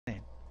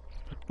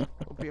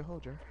be a hoe,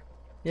 Joe.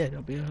 Yeah,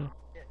 don't be a hoe.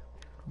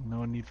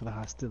 No need for the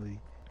hostility.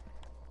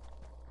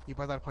 You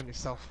brought that upon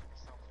yourself.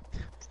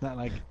 It's not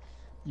like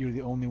you're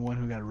the only one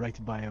who got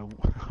wrecked by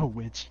a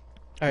witch.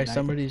 Alright,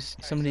 somebody's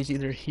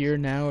either here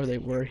now or they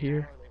were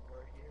here.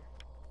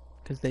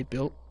 Because they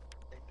built.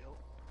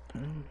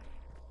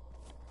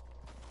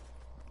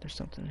 There's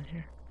something in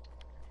here.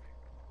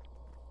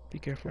 Be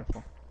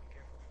careful.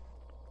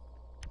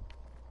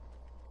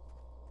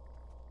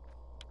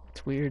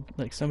 It's weird,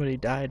 like somebody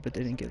died but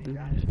they didn't get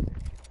looted.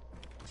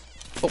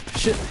 Oh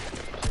shit!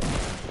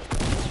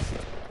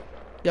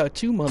 Yo,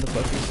 2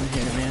 motherfuckers in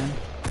here, man.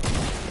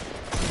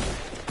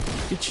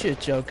 Good shit,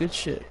 Joe. Good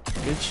shit.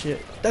 Good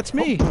shit. That's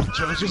me.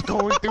 Joe's just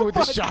going through with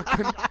the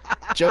shotgun.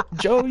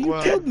 Joe, you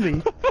killed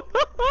me.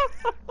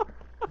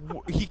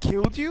 He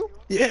killed you?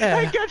 Yeah.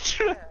 I got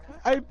you.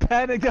 I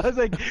panicked. I was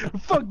like,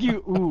 "Fuck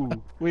you!" Ooh,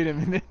 wait a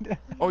minute.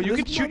 Oh, you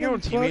can shoot your own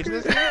teammates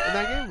in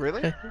that game?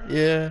 Really?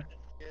 Yeah.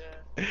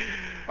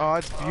 Oh,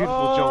 it's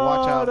beautiful, Joe.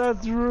 Watch out. Oh,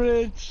 that's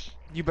rich.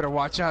 You better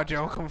watch out,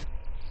 Joe. Come.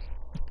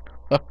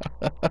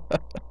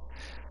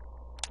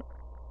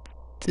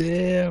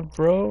 Damn,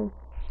 bro.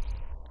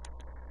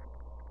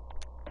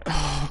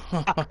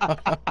 That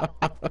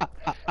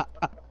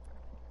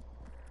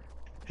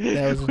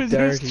was dirty.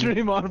 There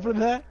stream on for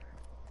that?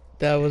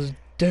 That was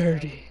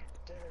dirty.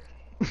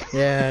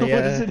 Yeah,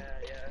 yeah.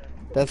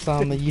 That's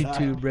on the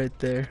YouTube right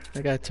there.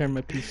 I gotta turn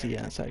my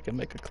PC on so I can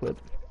make a clip.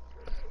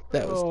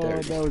 That was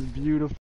dirty. That was beautiful.